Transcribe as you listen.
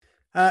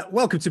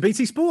Welcome to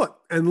BT Sport,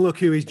 and look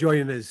who is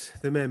joining us,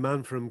 the main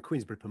man from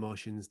Queensbury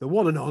Promotions, the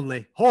one and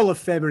only Hall of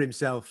Famer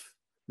himself,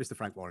 Mr.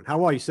 Frank Warren.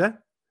 How are you, sir?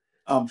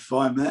 I'm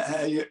fine, mate.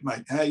 How are you,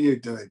 mate? How are you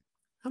doing?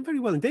 I'm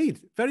very well indeed.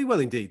 Very well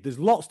indeed. There's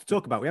lots to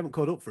talk about. We haven't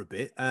caught up for a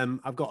bit.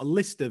 I've got a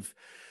list of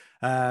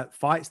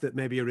fights that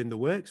maybe are in the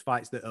works,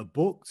 fights that are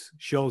booked,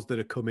 shows that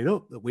are coming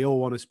up that we all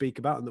want to speak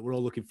about and that we're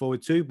all looking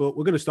forward to. But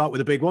we're going to start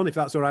with a big one, if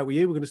that's all right with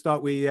you. We're going to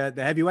start with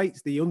the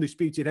heavyweights, the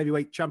undisputed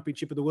heavyweight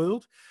championship of the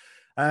world.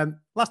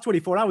 Last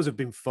 24 hours have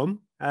been fun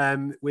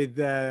with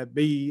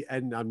me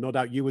and no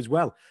doubt you as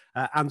well,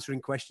 answering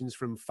questions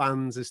from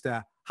fans as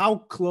to how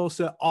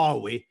closer are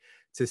we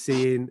to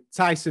seeing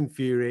Tyson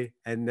Fury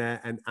and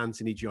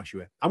Anthony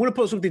Joshua. I'm going to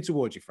put something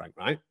towards you, Frank,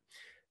 right?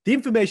 The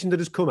information that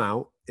has come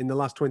out in the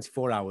last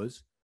 24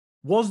 hours,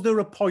 was there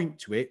a point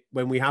to it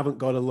when we haven't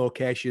got a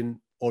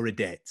location or a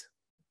date?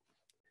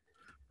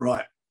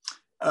 Right.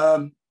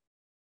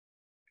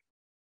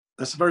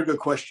 That's a very good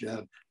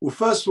question. Well,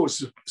 first of all,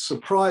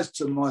 surprised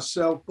to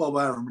myself, Bob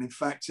Arum, and in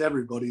fact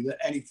everybody, that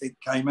anything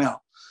came out,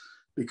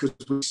 because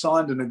we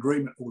signed an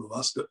agreement, all of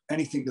us, that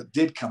anything that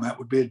did come out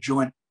would be a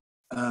joint,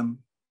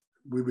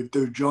 we would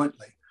do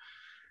jointly.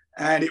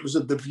 And it was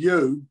of the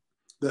view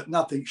that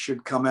nothing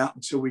should come out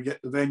until we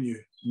get the venue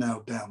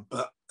nailed down.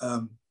 But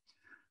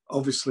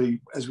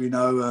obviously, as we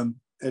know,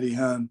 Eddie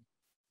Hearn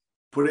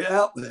put it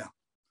out there,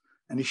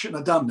 and he shouldn't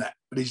have done that,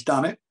 but he's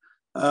done it.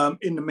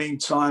 In the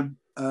meantime,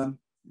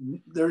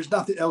 there is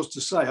nothing else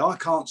to say. I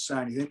can't say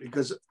anything,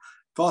 because if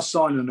I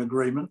sign an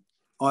agreement,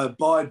 I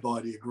abide by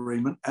the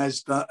agreement,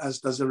 as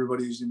does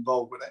everybody who's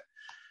involved with it.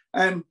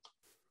 And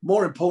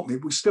more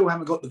importantly, we still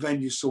haven't got the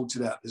venue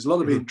sorted out. There's a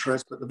lot of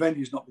interest, but the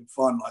venue's not been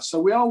finalised.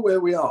 So we are where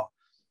we are.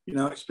 You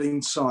know, it's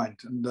been signed,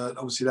 and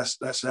obviously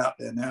that's out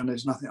there now, and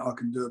there's nothing I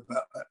can do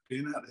about that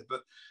being out there.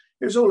 But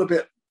it was all a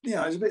bit,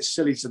 it's a bit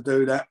silly to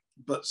do that.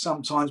 But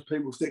sometimes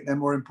people think they're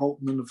more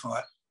important than the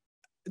fight.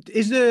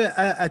 Is there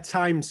a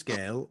time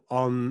scale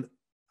on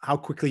how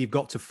quickly you've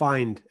got to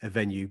find a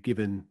venue,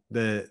 given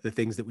the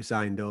things that we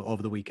signed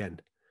over the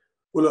weekend?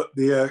 Well, look,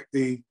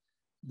 the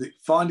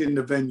finding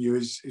the venue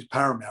is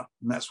paramount,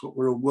 and that's what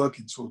we're all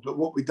working towards. But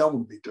what we don't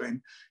want to be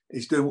doing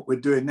is doing what we're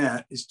doing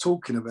now, is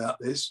talking about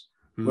this,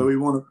 where we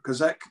want to, because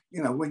that,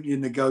 when you're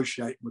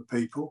negotiating with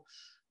people,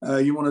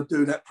 you want to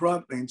do that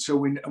privately until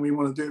we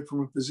want to do it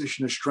from a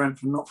position of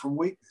strength and not from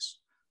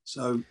weakness.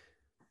 So,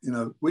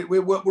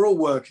 we're all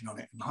working on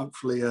it, and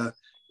hopefully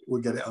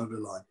we'll get it over the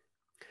line.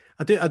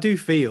 I do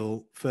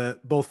feel for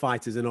both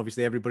fighters and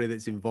obviously everybody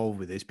that's involved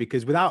with this,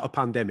 because without a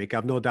pandemic,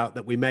 I've no doubt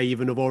that we may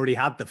even have already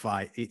had the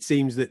fight. It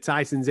seems that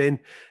Tyson's in,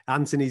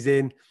 Anthony's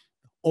in,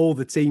 all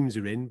the teams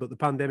are in, but the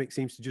pandemic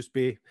seems to just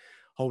be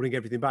holding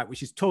everything back,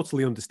 which is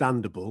totally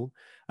understandable.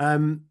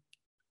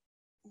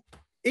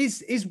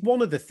 Is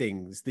one of the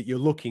things that you're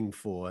looking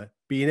for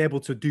being able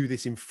to do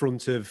this in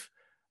front of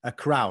a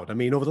crowd? I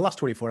mean, over the last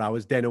 24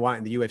 hours, Dana White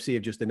and the UFC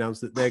have just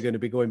announced that they're going to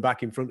be going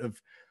back in front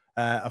of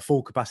a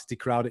full capacity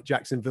crowd at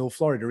Jacksonville,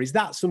 Florida. Is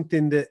that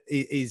something that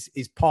is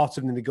part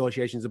of the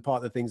negotiations and part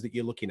of the things that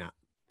you're looking at?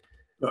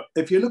 Look,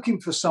 if you're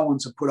looking for someone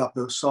to put up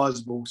a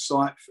sizable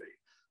site fee,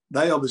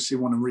 they obviously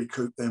want to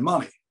recoup their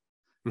money.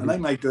 And they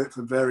may do it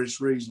for various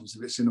reasons.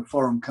 If it's in a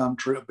foreign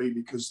country, it'll be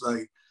because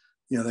they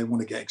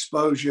want to get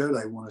exposure.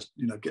 They want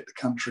to, get the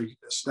country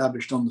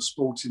established on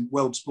the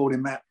world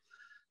sporting map.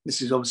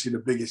 This is obviously the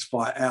biggest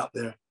fight out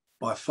there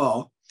by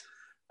far.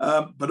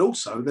 But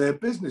also they're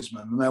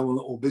businessmen, and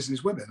or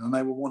businesswomen, and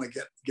they will want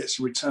to get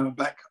some return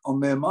back on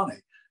their money.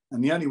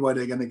 And the only way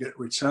they're going to get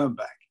return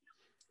back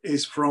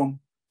is from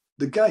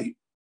the gate.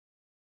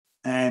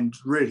 And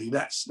really,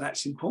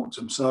 that's important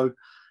to them. So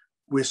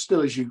we're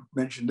still, as you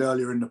mentioned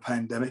earlier, in the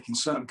pandemic. In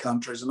certain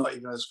countries, are not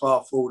even as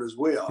far forward as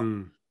we are.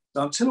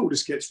 So until all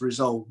this gets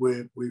resolved,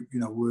 we're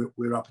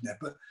up in there.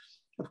 But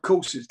of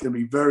course, it's going to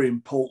be very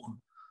important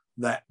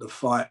that the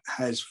fight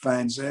has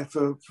fans there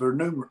for a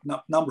number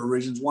of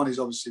reasons. One is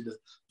obviously the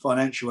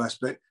financial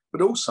aspect,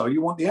 but also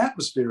you want the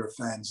atmosphere of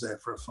fans there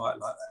for a fight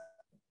like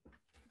that.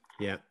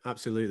 Yeah,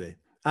 absolutely.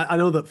 I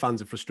know that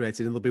fans are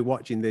frustrated and they'll be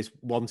watching this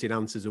wanting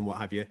answers and what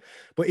have you,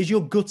 but is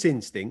your gut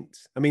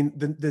instinct, I mean,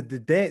 the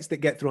dates that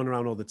get thrown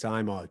around all the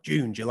time are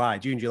June, July,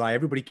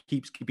 everybody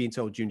keeps being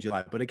told June,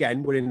 July. But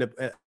again, we're in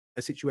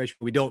a situation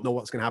where we don't know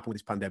what's going to happen with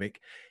this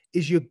pandemic.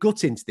 Is your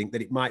gut instinct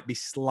that it might be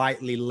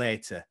slightly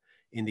later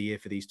in the year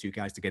for these two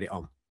guys to get it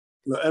on?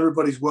 Look,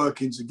 everybody's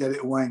working to get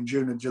it away in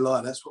June and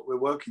July. That's what we're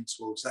working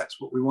towards.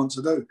 That's what we want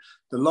to do.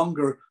 The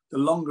longer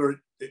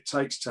it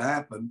takes to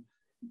happen,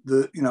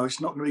 it's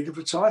not going to be good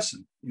for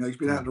Tyson. He's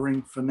been out of the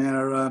ring for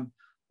now,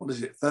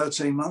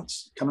 13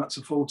 months, coming up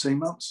to 14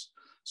 months.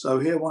 So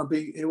he'll want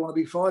to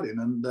be fighting,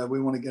 and we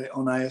want to get it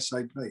on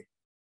ASAP.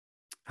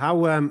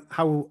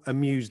 How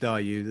amused are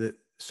you that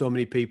so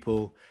many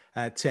people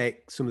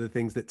take some of the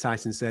things that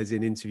Tyson says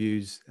in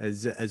interviews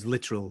as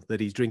literal, that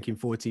he's drinking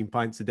 14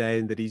 pints a day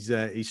and that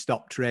he's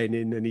stopped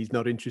training and he's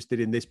not interested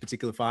in this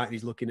particular fight and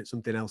he's looking at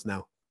something else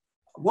now?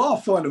 What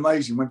I find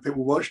amazing when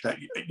people watch that,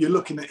 you're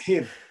looking at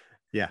him.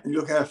 Yeah. And you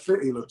look how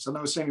fit he looks. I've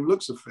never seen him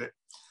look so fit.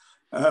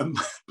 Um,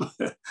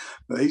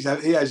 but he's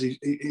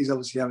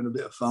obviously having a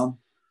bit of fun.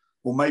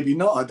 Or maybe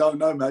not. I don't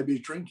know. Maybe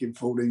he's drinking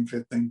 14,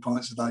 15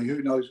 pints a day.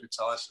 Who knows with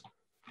Tyson?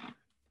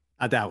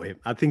 I doubt it.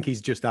 I think he's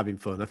just having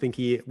fun. I think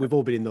we've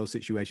all been in those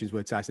situations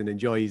where Tyson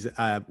enjoys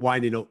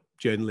winding up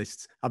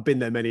journalists. I've been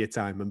there many a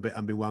time and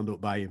been wound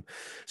up by him.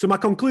 So my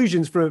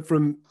conclusions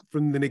from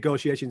the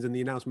negotiations and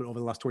the announcement over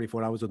the last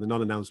 24 hours, or the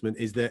non-announcement,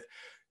 is that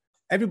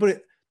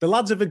the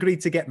lads have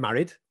agreed to get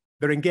married.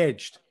 They're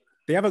engaged.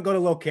 They haven't got a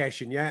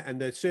location yet, and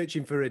they're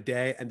searching for a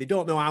day, and they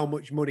don't know how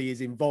much money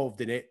is involved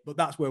in it, but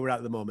that's where we're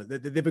at the moment.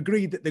 They've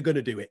agreed that they're going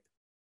to do it.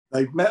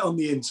 They've met on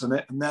the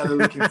internet, and now they're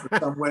looking for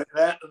somewhere.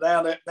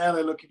 Now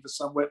they're looking for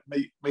somewhere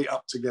to meet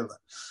up together.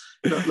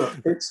 Look,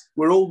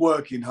 we're all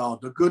working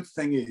hard. The good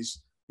thing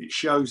is, it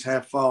shows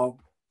how far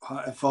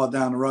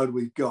down the road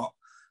we've got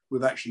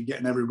with actually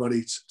getting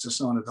everybody to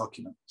sign a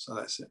document. So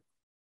that's it.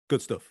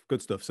 Good stuff.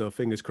 Good stuff. So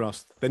fingers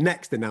crossed. The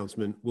next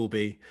announcement will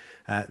be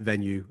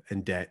venue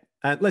and date.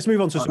 Let's move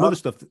on to some other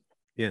stuff.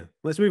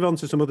 Let's move on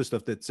to some other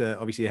stuff that's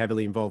obviously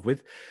heavily involved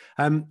with.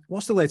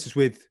 What's the latest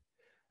with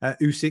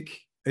Usyk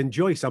and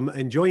Joyce? I'm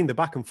enjoying the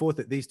back and forth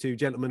that these two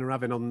gentlemen are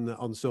having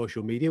on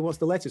social media. What's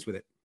the latest with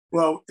it?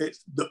 Well,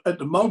 at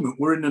the moment,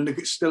 we're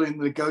still in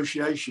the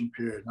negotiation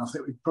period. And I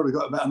think we've probably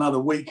got about another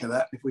week of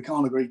that. If we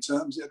can't agree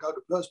terms, it'll go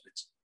to purse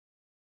bids.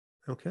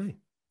 Okay,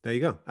 there you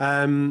go.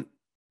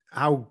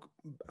 How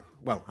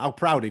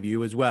proud of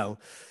you as well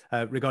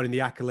regarding the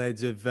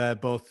accolades of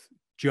both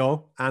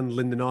Joe and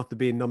Linda North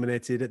being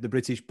nominated at the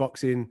British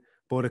Boxing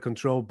Border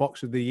Control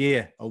Box of the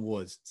Year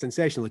Awards.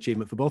 Sensational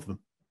achievement for both of them.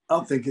 I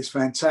think it's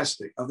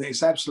fantastic. I think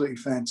it's absolutely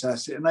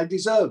fantastic, and they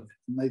deserve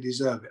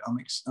it. I'm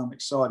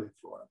excited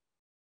for them.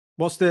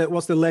 What's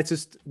the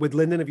latest with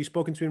Lyndon? Have you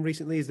spoken to him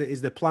recently?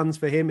 Is there plans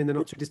for him in the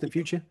not too distant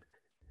future?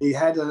 He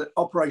had an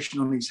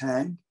operation on his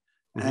hand,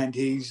 and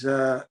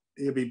he'll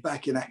be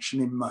back in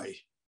action in May.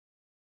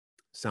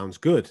 Sounds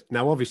good.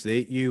 Now,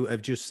 obviously, you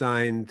have just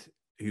signed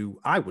who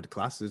I would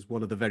class as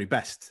one of the very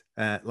best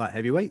light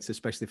heavyweights,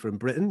 especially from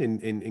Britain,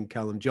 in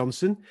Callum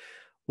Johnson.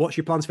 What's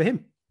your plans for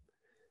him?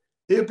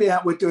 He'll be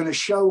out. We're doing a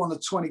show on the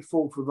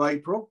 24th of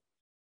April.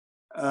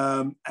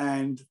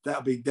 And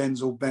that'll be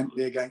Denzel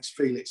Bentley against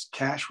Felix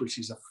Cash, which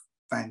is a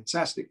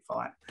fantastic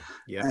fight.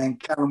 Yeah. And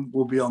Callum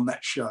will be on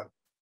that show.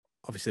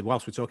 Obviously,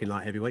 whilst we're talking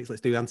light heavyweights,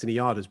 let's do Anthony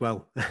Yard as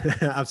well.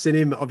 I've seen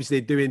him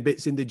obviously doing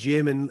bits in the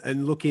gym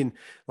and looking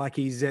like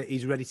he's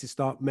ready to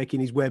start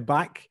making his way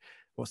back.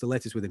 What's the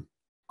latest with him?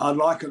 I'd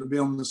like him to be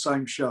on the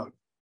same show.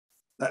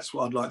 That's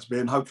what I'd like to be,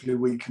 and hopefully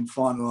we can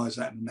finalise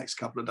that in the next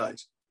couple of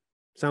days.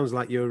 Sounds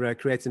like you're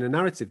creating a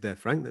narrative there,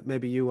 Frank. That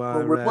maybe you are.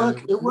 Well,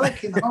 we're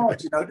working hard,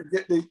 to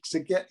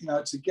get them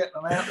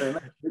out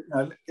there,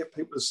 get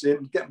people to see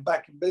them, get them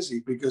back and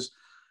busy. Because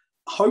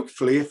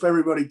hopefully, if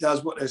everybody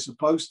does what they're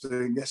supposed to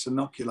and gets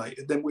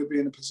inoculated, then we'll be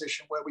in a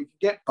position where we can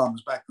get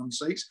bums back on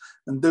seats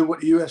and do what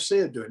the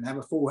UFC are doing, have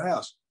a full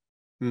house.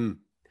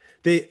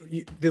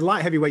 The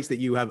light heavyweights that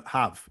you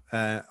have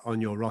on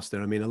your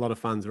roster, I mean, a lot of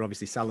fans are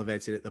obviously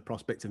salivating at the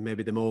prospect of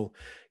maybe them all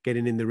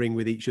getting in the ring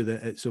with each other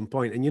at some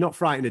point. And you're not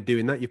frightened of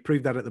doing that. You've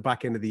proved that at the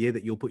back end of the year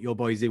that you'll put your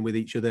boys in with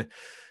each other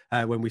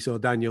when we saw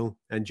Daniel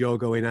and Joe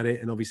going at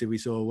it. And obviously we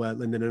saw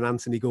Lyndon and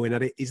Anthony going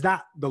at it. Is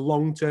that the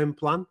long-term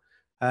plan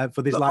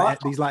for these light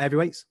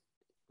heavyweights?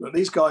 But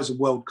these guys are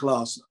world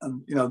class,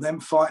 and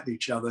them fighting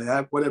each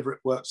other, whatever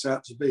it works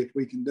out to be, if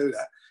we can do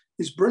that,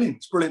 it's brilliant.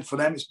 It's brilliant for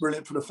them. It's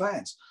brilliant for the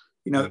fans.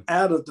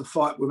 Out of the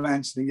fight with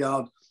Anthony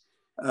Yard,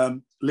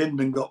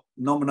 Lyndon got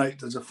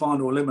nominated as a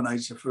final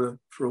eliminator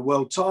for a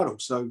world title.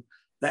 So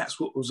that's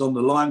what was on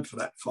the line for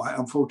that fight.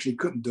 Unfortunately, he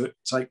couldn't do it.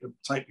 Take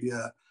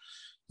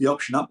the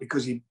option up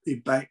because he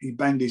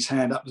banged his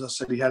hand up. As I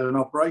said, he had an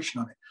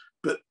operation on it.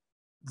 But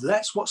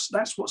that's what's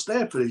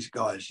there for these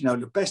guys.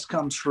 The best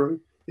comes through.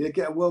 They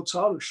get a world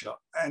title shot,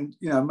 and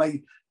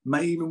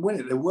may even win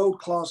it. They're world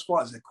class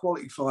fighters. They're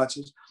quality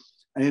fighters,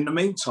 and in the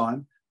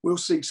meantime, we'll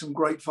see some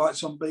great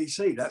fights on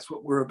BC. That's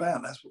what we're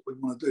about. That's what we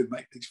want to do,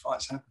 make these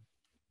fights happen.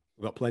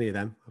 We've got plenty of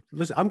them.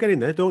 Listen, I'm getting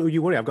there. Don't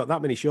you worry. I've got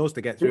that many shows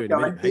to get through in a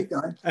minute. Keep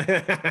going.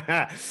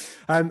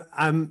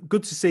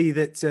 Good to see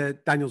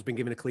that Daniel's been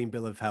given a clean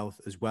bill of health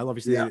as well.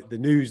 Obviously, the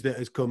news that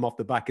has come off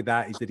the back of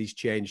that is that he's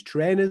changed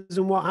trainers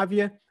and what have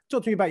you.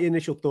 Talk to me about your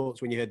initial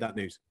thoughts when you heard that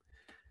news.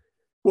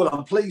 Well,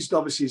 I'm pleased.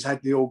 Obviously, he's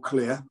had the all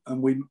clear,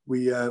 and we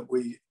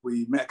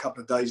met a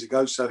couple of days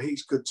ago, so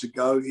he's good to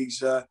go.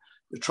 He's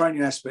the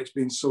training aspect's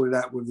being sorted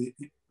out with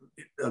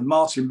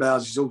Martin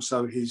Bowers is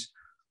also his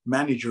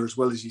manager as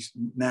well as his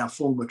now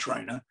former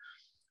trainer.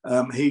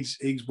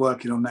 He's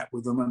working on that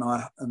with them,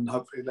 and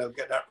hopefully they'll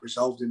get that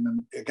resolved in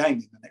the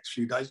next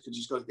few days, because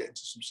he's got to get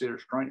into some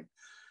serious training.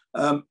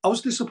 I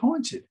was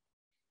disappointed.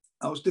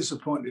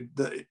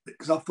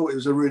 Because I thought it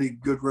was a really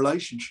good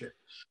relationship,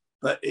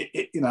 but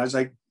as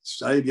they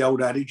say, the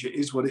old adage, it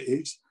is what it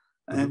is,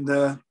 and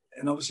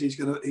obviously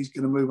he's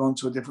gonna move on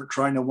to a different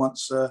trainer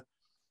once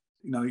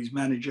his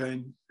manager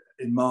in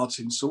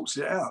Martin sorts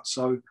it out.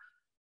 So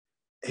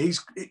he's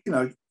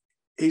got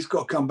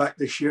to come back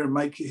this year and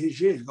make it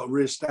his year. He's got to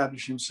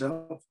reestablish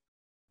himself.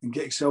 and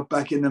get yourself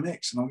back in the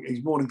mix. And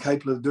he's more than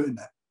capable of doing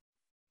that.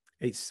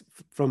 It's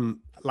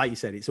from, like you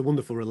said, it's a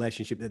wonderful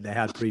relationship that they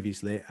had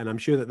previously, and I'm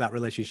sure that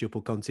relationship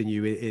will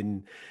continue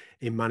in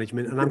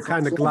management. And I'm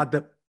kind of glad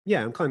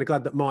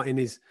that Martin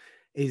is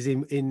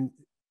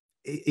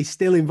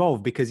still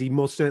involved, because he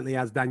most certainly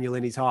has Daniel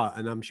in his heart,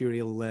 and I'm sure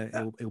he'll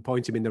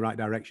point him in the right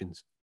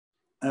directions.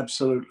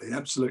 Absolutely,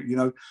 absolutely. You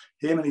know,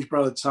 him and his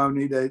brother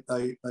Tony, they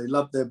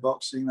love their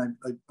boxing.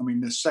 I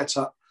mean, the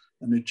setup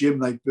and the gym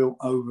they built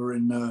over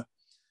on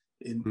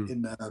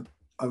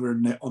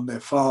their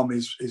farm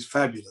is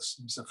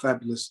fabulous. It's a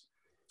fabulous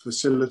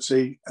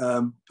facility,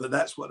 but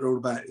that's what they're all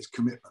about, is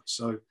commitment.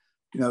 So,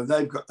 you know,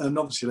 they've got their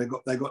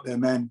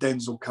man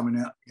Denzel coming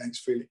out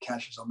against Felix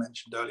Cash, as I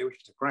mentioned earlier,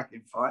 which is a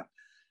cracking fight.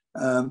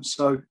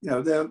 So, you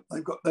know,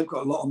 they've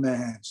got a lot on their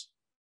hands.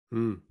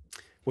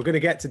 We're going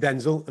to get to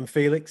Denzel and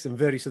Felix and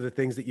various other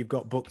things that you've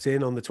got booked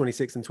in on the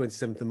 26th and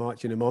 27th of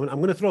March in a moment. I'm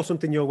going to throw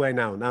something your way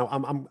now. Now,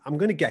 I'm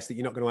going to guess that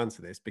you're not going to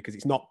answer this because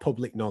it's not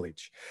public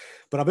knowledge,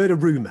 but I've heard a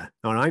rumor,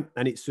 all right?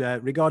 And it's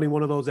regarding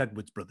one of those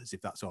Edwards brothers,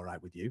 if that's all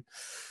right with you.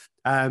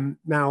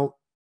 Now,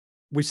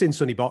 we've seen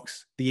Sonny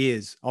box the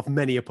ears of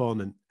many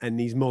opponent, and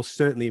he's most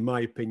certainly, in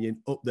my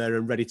opinion, up there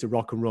and ready to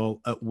rock and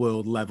roll at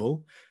world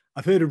level.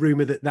 I've heard a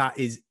rumor that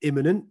is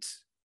imminent.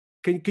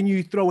 Can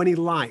you throw any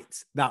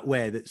light that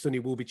way, that Sonny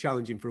will be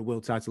challenging for a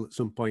world title at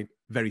some point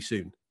very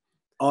soon?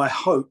 I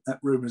hope that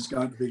rumor is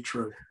going to be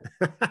true.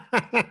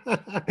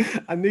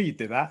 I knew you'd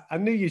do that. I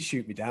knew you'd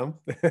shoot me down.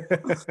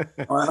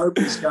 I hope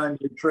it's going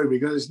to be true,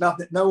 because there's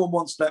nothing. No one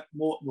wants that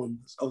more than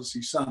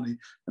obviously Sonny,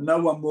 and no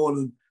one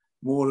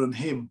more than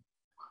him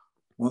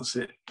wants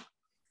it.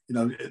 You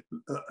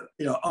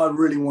know, I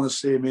really want to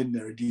see him in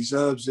there. He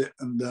deserves it,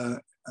 and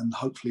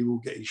hopefully we'll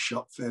get his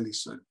shot fairly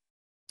soon.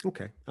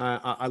 Okay,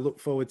 I look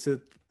forward to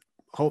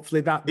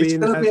hopefully that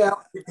being.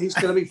 He's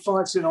going to be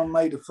fighting on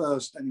May the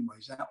 1st. Anyway,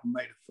 he's out on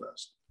May the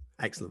 1st.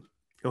 Excellent.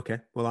 Okay,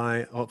 well,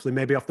 I hopefully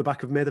maybe off the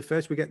back of May the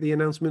 1st we get the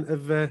announcement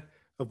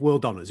of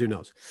world honours. Who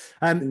knows?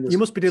 You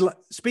must be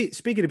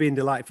speaking of being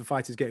delighted for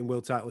fighters getting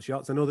world title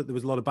shots. I know that there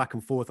was a lot of back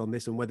and forth on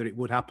this and whether it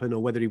would happen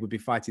or whether he would be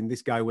fighting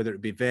this guy, whether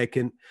it be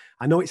vacant.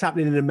 I know it's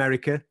happening in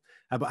America,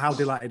 but how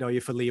delighted are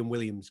you for Liam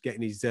Williams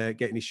getting his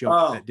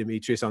shot at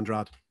Demetrius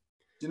Andrade?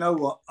 You know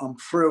what? I'm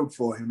thrilled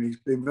for him. He's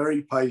been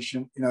very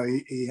patient. You know,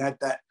 he had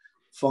that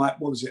fight.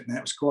 What was it now?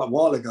 It was quite a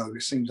while ago.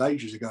 It seems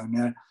ages ago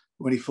now,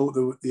 when he fought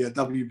the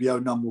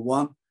WBO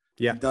 #1.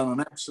 Yeah, he'd done an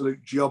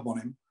absolute job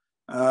on him,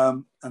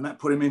 and that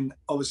put him in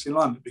obviously in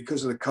line. But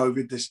because of the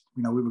COVID,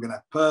 we were going to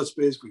have purse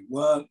bids. We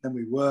weren't. Then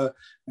we were,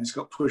 and it's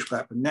got pushed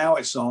back. But now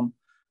it's on,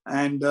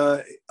 and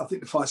I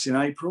think the fight's in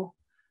April.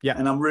 Yeah,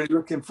 and I'm really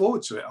looking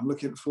forward to it. I'm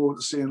looking forward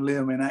to seeing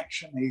Liam in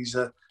action. He's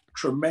a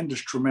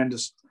tremendous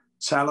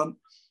talent.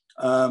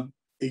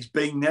 He's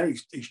been there.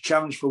 He's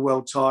challenged for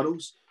world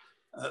titles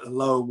at a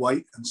lower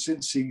weight, and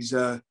since he's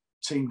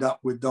teamed up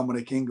with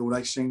Dominic Ingle,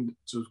 they seem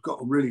to have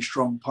got a really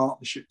strong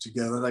partnership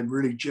together. They've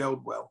really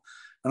gelled well,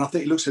 and I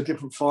think he looks a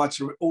different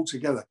fighter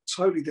altogether,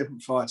 totally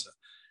different fighter.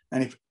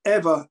 And if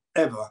ever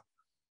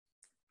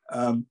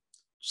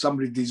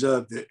somebody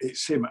deserved it,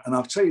 it's him. And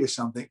I'll tell you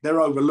something: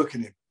 they're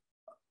overlooking him,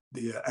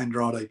 the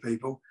Andrade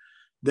people.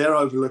 They're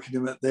overlooking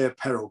him at their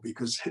peril,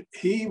 because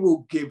he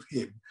will give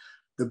him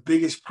the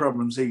biggest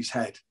problems he's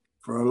had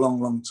for a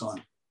long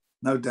time.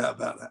 No doubt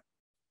about that.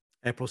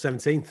 April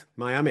 17th,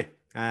 Miami.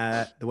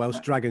 The Welsh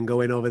Dragon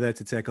going over there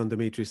to take on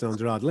Demetrius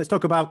Andrade. Let's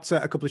talk about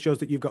a couple of shows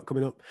that you've got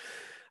coming up.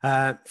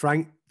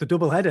 Frank, the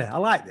doubleheader. I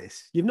like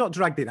this. You've not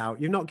dragged it out.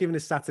 You've not given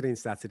us Saturday and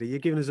Saturday. You're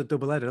giving us a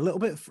doubleheader. A little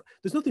bit.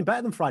 There's nothing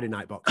better than Friday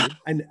night boxing.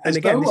 And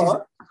again,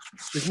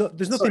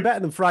 there's nothing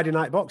better than Friday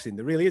night boxing.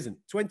 There really isn't.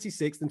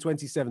 26th and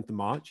 27th of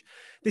March.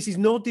 This is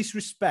no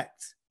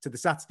disrespect to the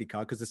Saturday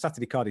card, because the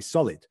Saturday card is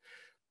solid.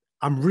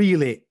 I'm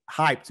really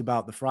hyped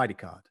about the Friday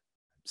card.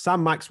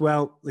 Sam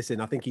Maxwell,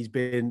 listen, I think he's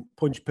been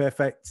punch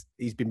perfect.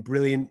 He's been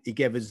brilliant. He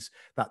gave us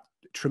that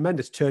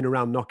tremendous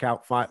turnaround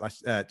knockout fight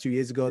 2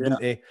 years ago,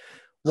 didn't he?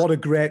 What a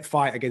great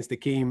fight against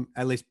Akeem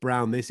Ellis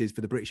Brown this is for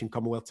the British and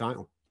Commonwealth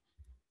title.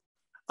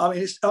 I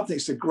mean, I think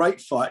it's a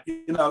great fight.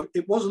 You know,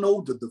 it wasn't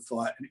ordered, the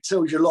fight, and it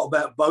tells you a lot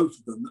about both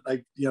of them,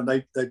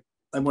 that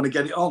they want to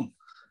get it on.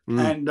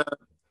 And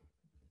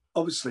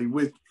obviously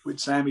with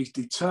Sam, he's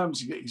determined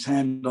to get his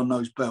hand on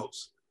those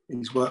belts.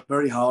 He's worked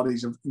very hard.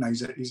 He's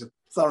a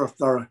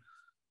thorough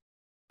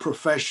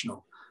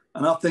professional,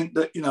 and I think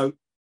that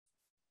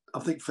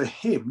for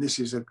him this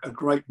is a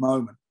great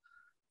moment.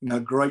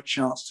 Great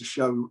chance to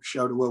show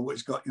the world what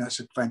he's got. It's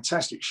a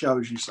fantastic show,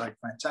 as you say,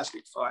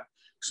 fantastic fight.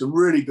 Some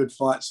really good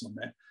fights on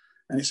there,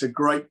 and it's a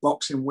great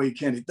boxing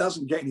weekend. It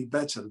doesn't get any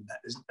better than that.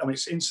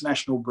 It's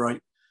international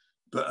break,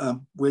 but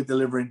we're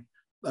delivering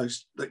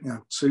those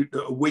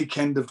a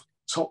weekend of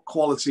top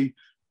quality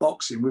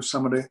boxing with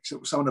some of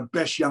the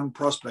best young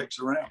prospects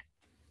around.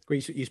 Well,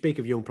 you speak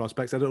of young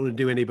prospects. I don't want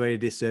to do anybody a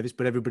disservice,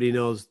 but everybody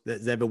knows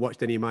that's ever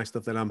watched any of my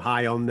stuff that I'm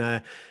high on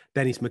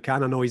Dennis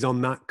McCann. I know he's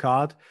on that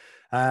card.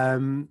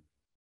 How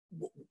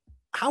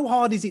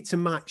hard is it to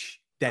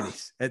match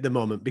Dennis at the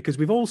moment? Because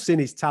we've all seen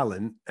his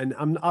talent, and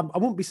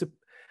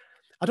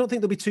I I don't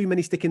think there'll be too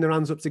many sticking their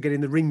hands up to get in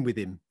the ring with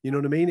him. You know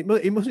what I mean?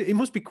 It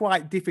must be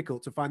quite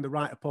difficult to find the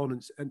right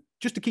opponents and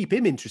just to keep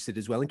him interested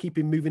as well and keep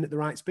him moving at the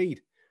right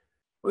speed.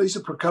 Well, he's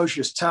a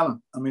precocious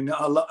talent. I mean,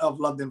 I've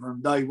loved him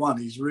from day one.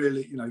 He's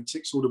really, he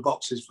ticks all the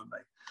boxes for me.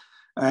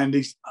 And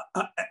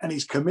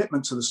his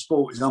commitment to the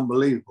sport is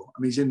unbelievable. I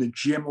mean, he's in the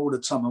gym all the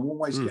time. I'm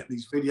always getting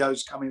these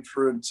videos coming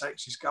through and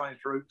texts coming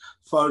through,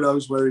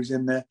 photos where he's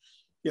in there.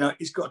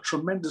 He's got a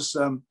tremendous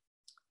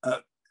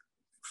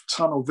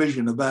tunnel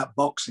vision about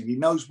boxing. He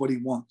knows what he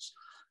wants.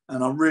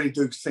 And I really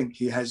do think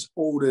he has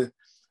all the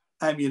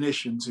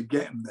ammunition to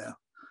get him there.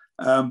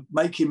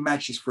 Making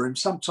matches for him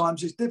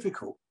sometimes is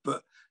difficult.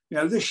 But,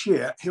 this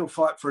year he'll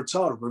fight for a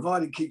title.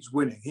 Provided he keeps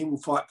winning, he will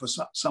fight for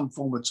some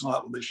form of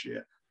title this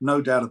year.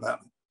 No doubt about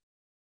it.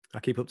 I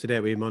keep up to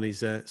date with him on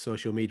his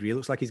social media. He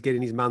looks like he's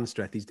getting his man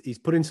strength. He's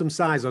putting some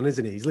size on,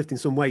 isn't he? He's lifting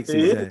some weights.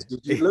 He is.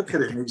 You look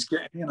at him. He's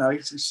getting.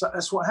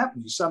 That's what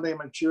happens. You suddenly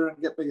mature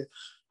and get bigger.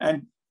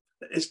 And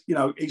it's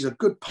he's a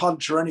good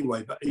puncher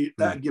anyway. But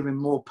that'll give him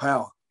more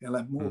power. He'll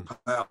have more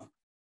power.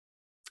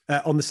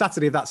 On the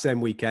Saturday of that same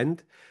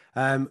weekend,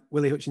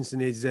 Willie Hutchinson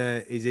is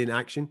in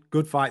action.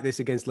 Good fight this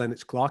against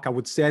Lennox Clark. I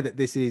would say that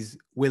this is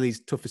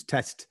Willie's toughest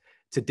test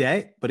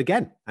today, but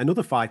again,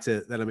 another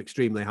fighter that I'm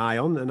extremely high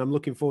on, and I'm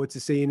looking forward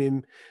to seeing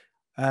him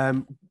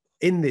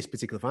in this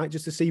particular fight,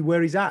 just to see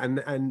where he's at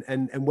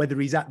and whether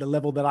he's at the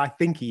level that I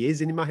think he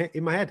is in my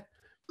head.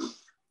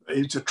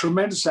 He's a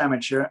tremendous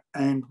amateur,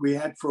 and we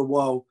had for a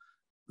while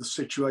the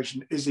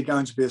situation: is he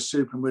going to be a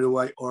super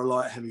middleweight or a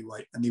light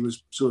heavyweight? And he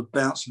was sort of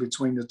bouncing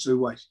between the two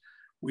weights.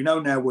 We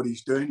know now what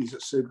he's doing. He's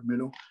at super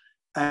middle,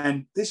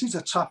 and this is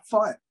a tough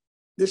fight.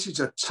 This is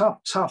a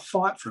tough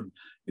fight for him.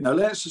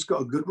 Lennox has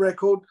got a good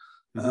record.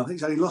 I think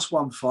he's only lost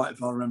one fight,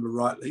 if I remember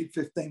rightly.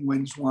 15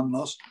 wins, 1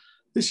 loss.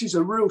 This is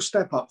a real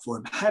step up for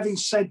him. Having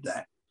said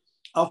that,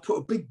 I've put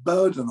a big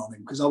burden on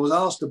him because I was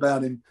asked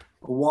about him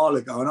a while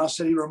ago, and I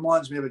said he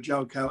reminds me of a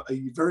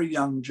very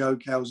young Joe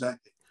Calzaghe,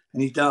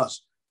 and he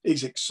does.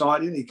 He's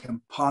exciting. He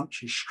can punch.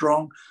 He's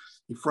strong.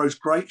 He throws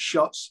great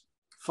shots,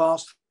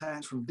 fast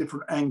hands from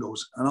different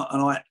angles, and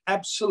I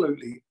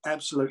absolutely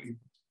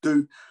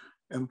do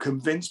am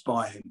convinced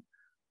by him.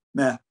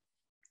 Now,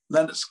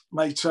 Lennox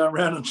may turn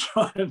around and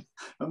try and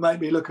make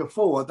me look a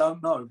fool. I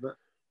don't know, but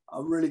I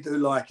really do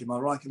like him. I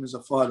like him as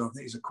a fighter. I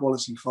think he's a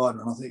quality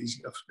fighter, and I think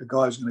he's a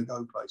guy who's going to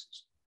go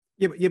places.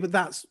 Yeah, but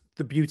that's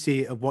the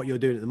beauty of what you're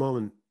doing at the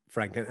moment,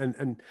 Frank.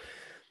 And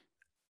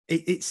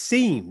it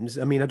seems,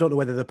 I mean, I don't know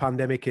whether the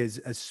pandemic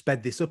has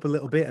sped this up a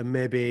little bit and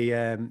maybe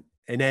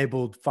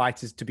enabled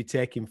fighters to be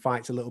taking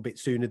fights a little bit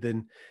sooner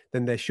than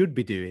they should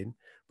be doing.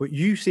 But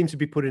you seem to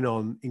be putting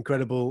on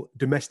incredible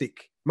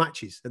domestic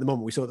matches at the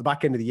moment. We saw at the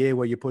back end of the year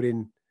where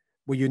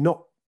you're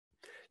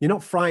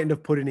not frightened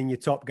of putting in your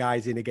top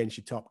guys in against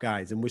your top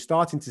guys. And we're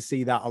starting to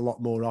see that a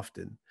lot more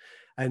often.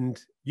 And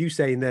you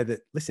saying there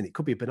that, listen, it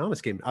could be a banana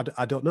skin.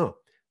 I don't know.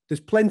 There's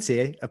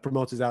plenty of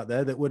promoters out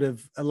there that would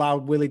have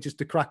allowed Willie just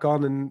to crack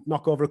on and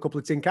knock over a couple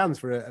of tin cans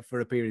for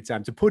a period of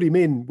time. To put him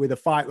in with a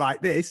fight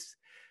like this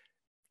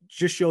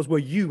just shows where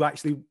you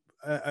actually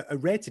are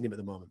rating him at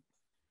the moment.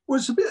 Well,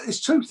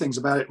 it's two things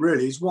about it,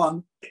 really. Is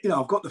one,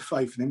 I've got the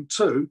faith in him.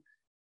 Two,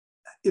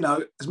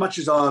 as much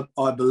as I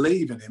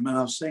believe in him and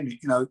I've seen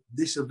it,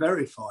 this will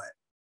verify it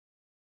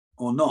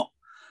or not.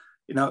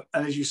 And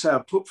as you say,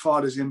 I've put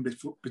fighters in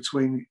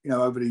between,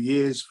 over the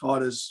years,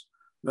 fighters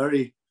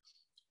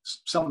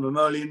some of them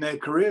early in their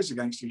careers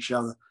against each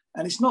other.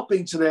 And it's not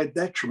been to their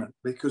detriment,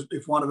 because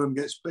if one of them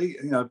gets beat,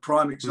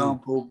 prime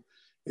example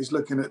is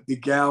looking at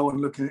DeGale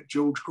and looking at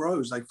George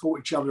Groves. They fought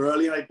each other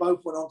early and they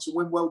both went on to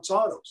win world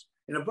titles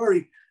in a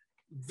very,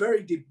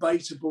 very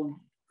debatable,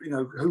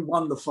 who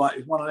won the fight.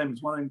 It's one of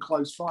them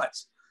close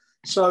fights.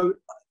 So,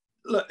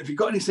 look, if you've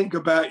got anything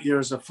about you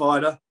as a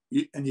fighter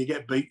and you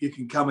get beat, you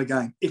can come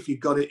again if you've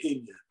got it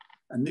in you.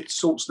 And it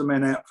sorts the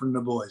men out from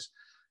the boys.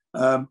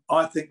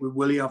 I think with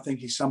Willie, I think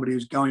he's somebody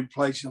who's going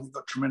places. I think he's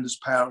got tremendous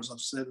power, as I've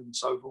said, and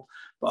so forth.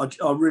 But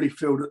I really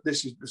feel that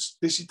this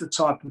is the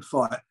type of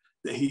fight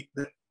that he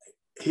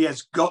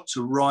has got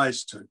to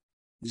rise to.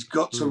 He's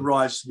got to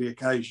rise to the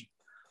occasion.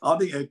 I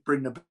think he'd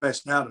bring the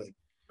best out of him,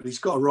 but he's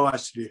got to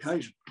rise to the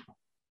occasion.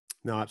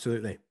 No,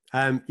 absolutely.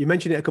 You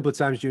mentioned it a couple of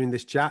times during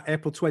this chat.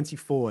 April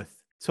 24th.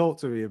 Talk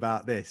to me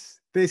about this.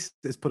 This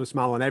has put a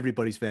smile on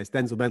everybody's face.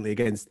 Denzel Bentley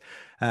against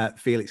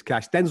Felix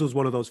Cash. Denzel's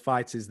one of those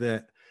fighters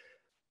that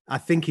I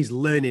think he's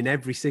learning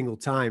every single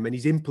time, and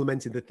he's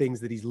implementing the things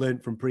that he's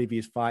learned from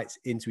previous fights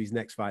into his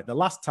next fight. The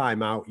last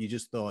time out, you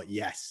just thought,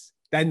 yes,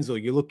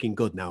 Denzel, you're looking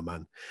good now,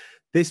 man.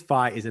 This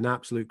fight is an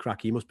absolute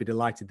cracker. You must be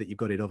delighted that you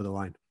got it over the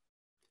line.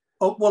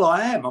 Oh, well,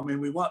 I am. I mean,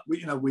 we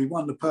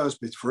won the purse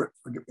bids for it.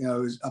 It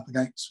was up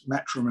against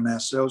Matchroom and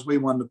ourselves. We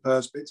won the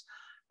purse bids.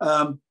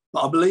 But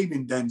I believe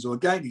in Denzel.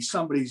 Again, he's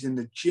somebody who's in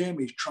the gym.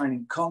 He's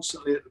training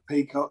constantly at the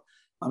Peacock.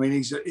 I mean,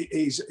 he's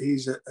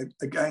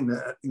again,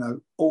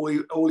 all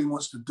he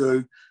wants to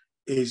do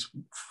is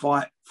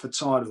fight for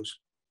titles.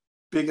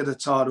 Bigger the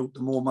title,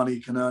 the more money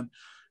he can earn,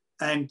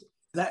 and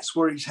that's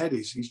where his head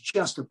is. He's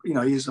just he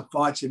is a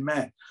fighting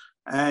man,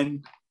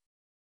 and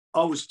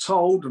I was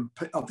told, and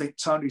I think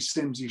Tony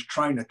Sims, his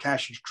trainer,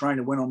 Cash's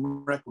trainer, went on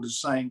record as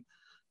saying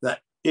that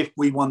if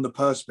we won the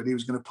purse bid, he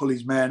was going to pull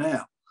his man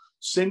out.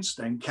 Since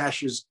then,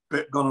 Cash has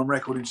gone on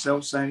record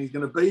himself saying he's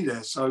going to be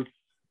there. So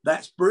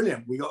that's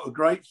brilliant. We got a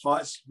great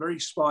fight. It's a very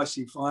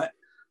spicy fight.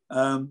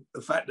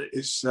 The fact that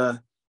it's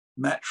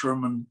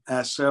Matchroom and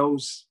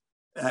ourselves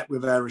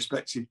with our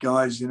respective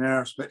guys in our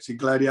respective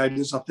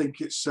gladiators, I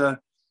think it's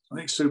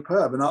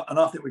superb. And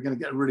I think we're going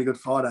to get a really good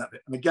fight out of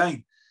it. And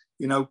again,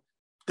 you know,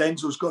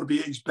 Denzel's got to be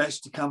at his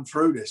best to come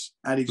through this,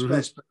 at his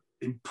best,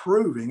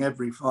 improving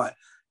every fight.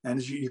 And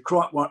as you're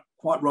quite right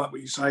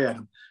what you say,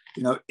 Adam.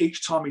 You know,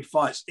 each time he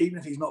fights, even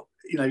if he's not,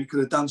 you know, he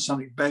could have done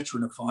something better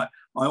in a fight,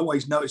 I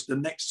always notice the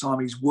next time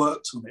he's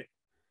worked on it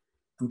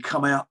and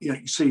come out, you know,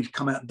 you see he's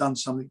come out and done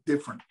something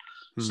different.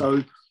 So,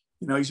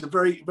 you know, he's a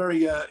very,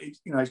 very, you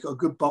know, he's got a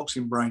good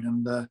boxing brain.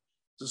 And as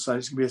I say,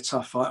 it's going to be a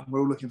tough fight, and we're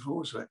all looking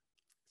forward to it.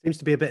 Seems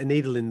to be a bit of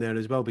needle in there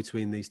as well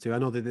between these two. I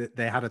know that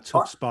they had a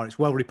tough spar. It's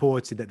well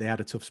reported that they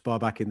had a tough spar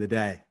back in the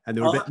day, and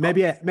there were a bit,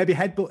 maybe a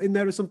headbutt in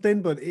there or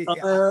something. But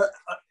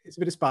it's a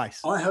bit of spice.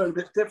 I heard a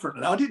bit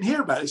different. I didn't hear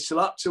about it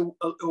till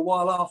a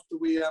while after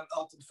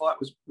after the fight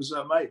was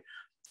made.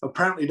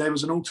 Apparently, there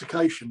was an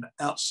altercation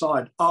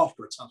outside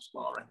after a tough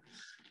sparring,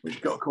 which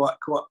got quite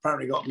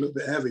apparently got a little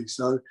bit heavy.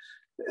 So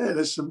yeah,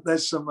 there's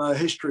some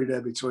history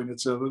there between the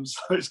two of them. So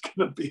it's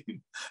gonna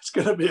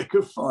be a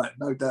good fight,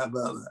 no doubt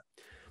about that.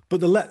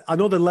 But I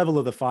know the level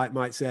of the fight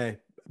might say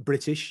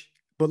British,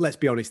 but let's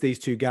be honest, these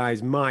two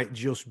guys might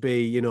just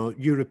be, you know,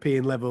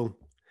 European level.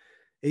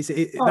 That's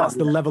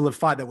the level of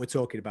fight that we're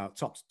talking about.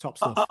 Top stuff.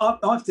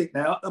 I think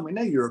now, I mean,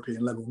 they're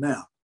European level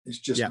now. It's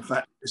just the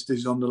fact this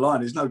is on the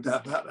line. There's no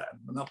doubt about that.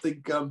 And I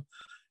think, as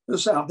I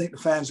say, I think the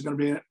fans are going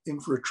to be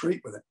in for a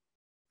treat with it.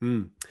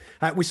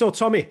 We saw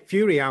Tommy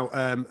Fury out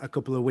a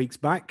couple of weeks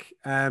back,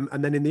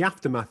 and then in the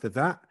aftermath of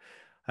that,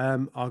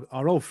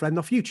 our old friend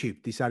off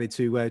YouTube decided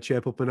to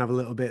chirp up and have a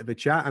little bit of a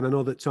chat. And I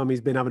know that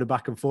Tommy's been having a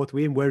back and forth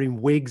with him,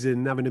 wearing wigs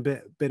and having a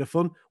bit of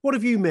fun. What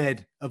have you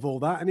made of all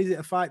that? And is it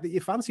a fight that you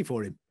fancy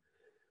for him?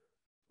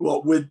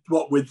 What with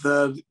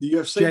the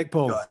UFC? Jake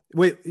Paul. Guy?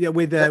 With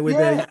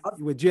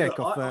Jake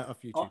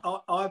off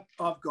YouTube.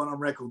 I've gone on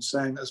record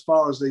saying that as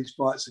far as these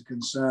fights are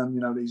concerned,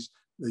 you know,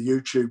 the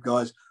YouTube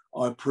guys,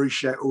 I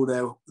appreciate all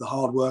the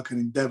hard work and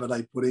endeavour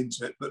they put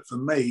into it. But for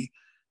me,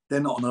 they're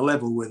not on a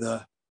level with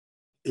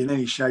in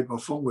any shape or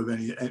form with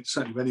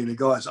certainly with any of the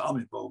guys that I'm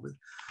involved with.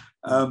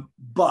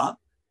 But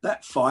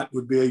that fight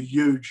would be a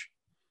huge,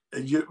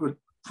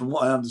 from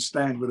what I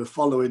understand, with the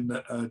following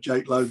that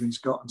Jake Logan's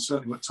got and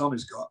certainly what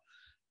Tommy's got,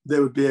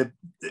 there would be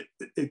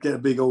it'd get a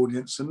big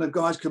audience, and the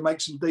guys could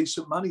make some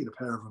decent money, the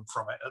pair of them,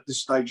 from it at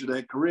this stage of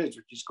their careers,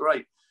 which is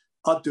great.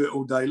 I'd do it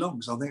all day long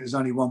because I think there's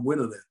only one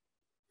winner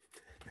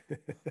there.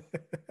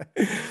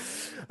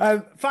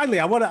 Finally,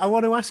 I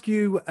want to ask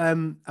you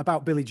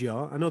about Billy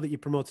Joe. I know that you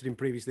promoted him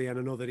previously, and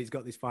I know that he's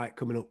got this fight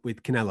coming up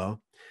with Canelo.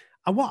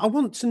 I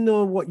want to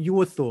know what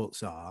your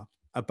thoughts are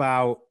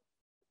about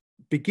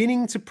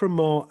beginning to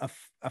promote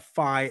a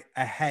fight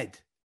ahead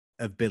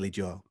of Billy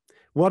Joe.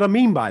 What I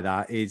mean by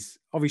that is,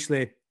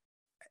 obviously,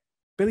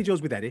 Billy Joe's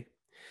with Eddie,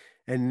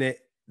 and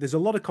there's a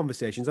lot of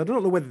conversations. I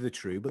don't know whether they're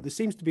true, but there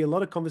seems to be a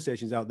lot of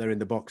conversations out there in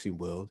the boxing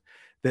world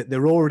that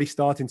they're already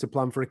starting to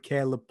plan for a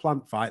Caleb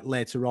Plant fight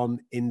later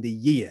on in the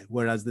year,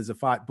 whereas there's a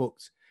fight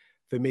booked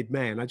for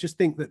mid-May. And I just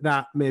think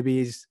that maybe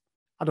is,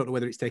 I don't know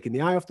whether it's taking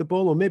the eye off the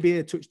ball or maybe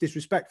a touch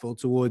disrespectful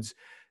towards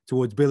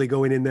Billy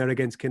going in there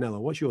against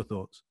Canelo. What's your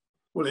thoughts?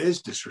 Well, it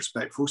is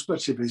disrespectful,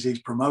 especially if it's his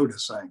promoter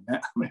saying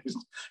that. I mean, it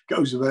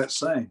goes without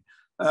saying.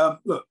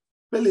 Look,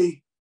 Billy's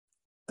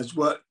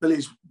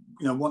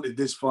wanted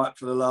this fight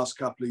for the last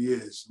couple of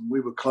years, and we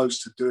were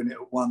close to doing it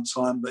at one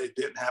time, but it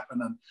didn't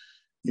happen. And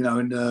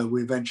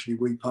we eventually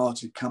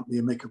parted company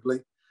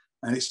amicably,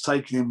 and it's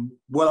taken him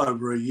well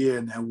over a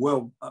year now,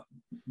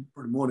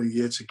 probably more than a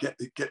year, to get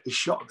this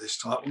shot at this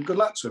title. And good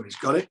luck to him, he's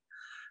got it.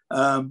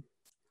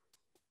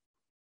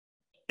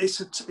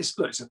 It's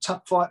a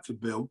tough fight for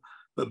Bill,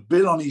 but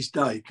Bill on his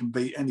day can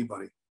beat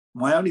anybody.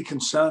 My only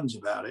concerns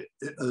about it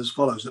are as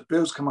follows: that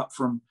Bill's come up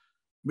from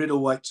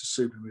middleweight to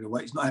super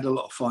middleweight. He's not had a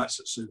lot of fights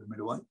at super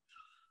middleweight,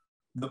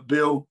 but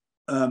Bill,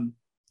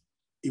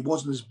 he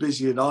wasn't as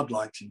busy as I'd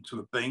liked him to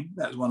have been.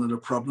 That was one of the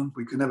problems.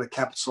 We could never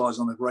capitalise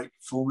on a great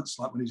performance,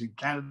 like when he was in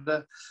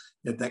Canada.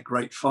 He had that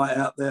great fight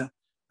out there,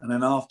 and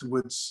then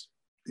afterwards,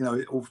 you know,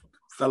 it all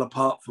fell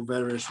apart for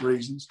various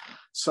reasons.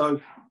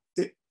 So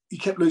he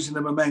kept losing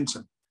the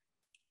momentum.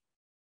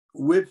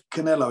 With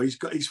Canelo,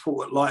 he's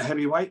fought at light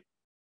heavyweight.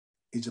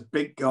 He's a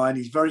big guy and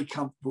he's very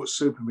comfortable at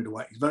super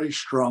middleweight. He's very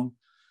strong.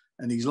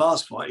 And his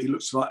last fight,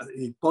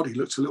 his body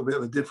looks a little bit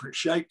of a different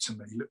shape to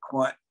me. He looked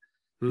quite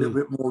a little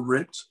bit more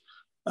ripped.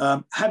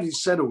 Having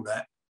said all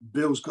that,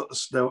 Bill's got the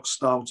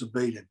style to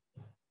beat him.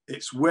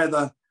 It's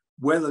whether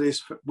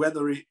he's going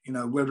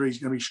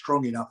to be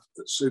strong enough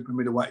at super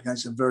middleweight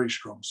against a very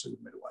strong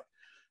super middleweight.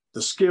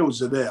 The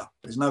skills are there.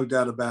 There's no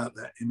doubt about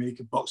that. I mean, he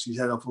can box his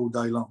head off all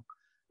day long.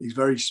 He's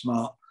very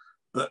smart,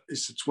 but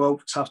it's a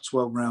tough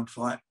 12-round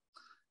fight.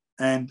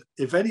 And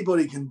if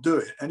anybody can do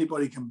it,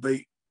 anybody can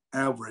beat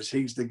Alvarez,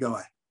 he's the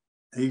guy.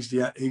 He's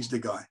the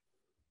guy.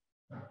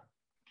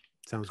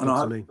 Sounds and good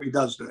I to me. hope he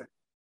does do it.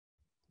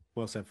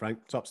 Well said,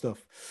 Frank. Top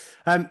stuff.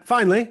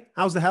 Finally,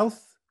 how's the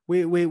health?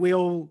 We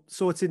all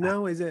sorted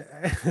now? Is it?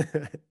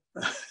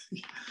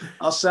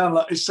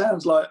 It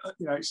sounds like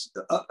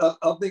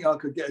I think I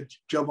could get a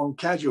job on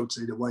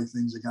Casualty the way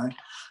things are going.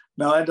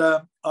 Now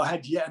I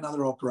had yet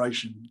another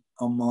operation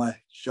on my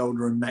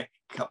shoulder and neck.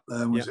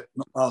 Was it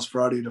not last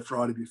Friday, the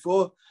Friday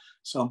before?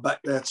 So I'm back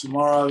there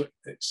tomorrow.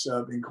 It's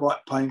been quite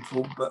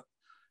painful, but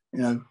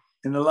in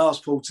the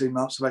last 14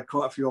 months, I've had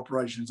quite a few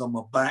operations on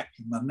my back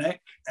and my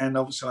neck, and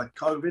obviously I had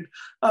COVID.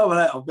 Over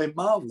that, I've been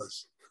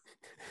marvellous.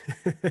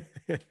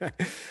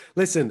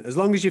 Listen, as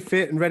long as you're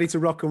fit and ready to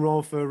rock and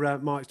roll for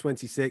March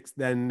 26th,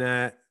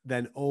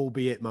 then all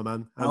be it, my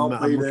man. I'll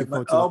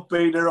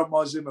be there on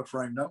my Zimmer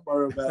frame. Don't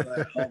worry about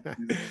that.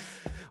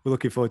 We're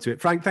looking forward to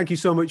it. Frank, thank you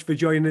so much for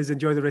joining us.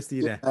 Enjoy the rest of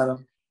your day.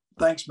 Adam.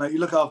 Thanks, mate. You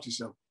look after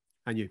yourself.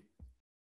 And you.